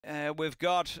We've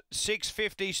got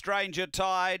 $6.50 Stranger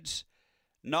Tides,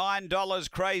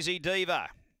 $9 Crazy Diva.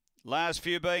 Last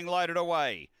few being loaded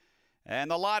away. And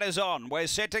the light is on. We're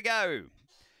set to go.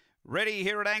 Ready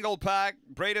here at Angle Park.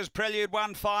 Breeders' Prelude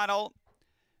 1 final.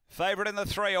 Favourite in the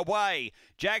 3 away.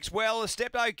 Jack's Well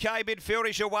stepped okay,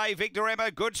 midfieldish away. Victor Emma,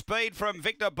 good speed from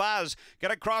Victor Buzz.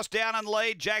 Going to cross down and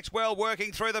lead. Jack's Well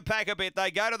working through the pack a bit.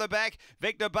 They go to the back.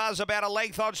 Victor Buzz about a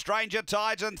length on Stranger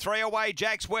Tides and 3 away.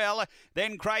 Jack's Well.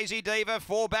 Then Crazy Diva,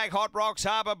 4 back Hot Rocks,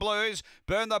 Harbour Blues.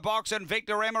 Burn the Box and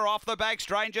Victor Emma off the back.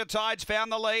 Stranger Tides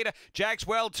found the lead. Jack's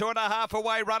Well 2.5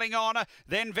 away running on.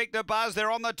 Then Victor Buzz, they're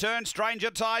on the turn.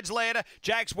 Stranger Tides led.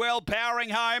 Jack's Well powering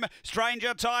home.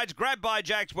 Stranger Tides grabbed by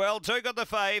Jack's Well. 2 got the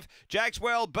fave. Jack's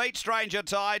Well beat Stranger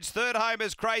Tides. Third home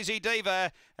is Crazy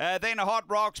Diva. Then Hot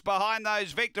Rocks behind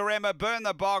those. Victor Emma, Burn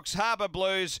the Box, Harbour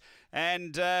Blues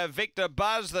and Victor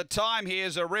Buzz. The time here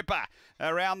is a ripper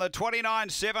around the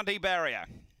 29.70 barrier.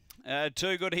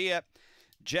 Too good here.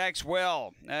 Jack's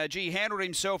Well. Handled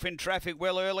himself in traffic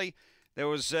well early. There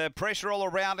was pressure all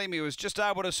around him. He was just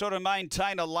able to sort of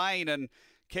maintain a lane and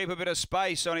keep a bit of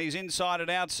space on his inside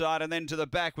and outside, and then to the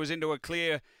back was into a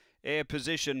clear air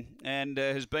position and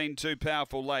has been too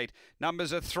powerful late.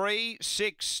 Numbers are 3,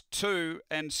 6, 2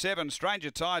 and 7. Stranger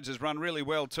Tides has run really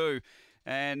well too.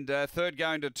 And third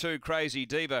going to 2, Crazy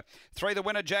Diva. 3, the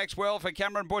winner, Jack's Well for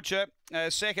Cameron Butcher.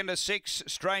 Second to 6,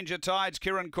 Stranger Tides,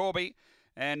 Kieran Corby.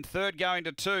 And third going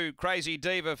to 2, Crazy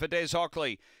Diva for Des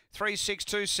Hockley. 3, 6,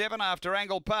 2, 7 after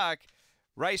Angle Park.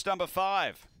 Race number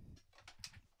 5.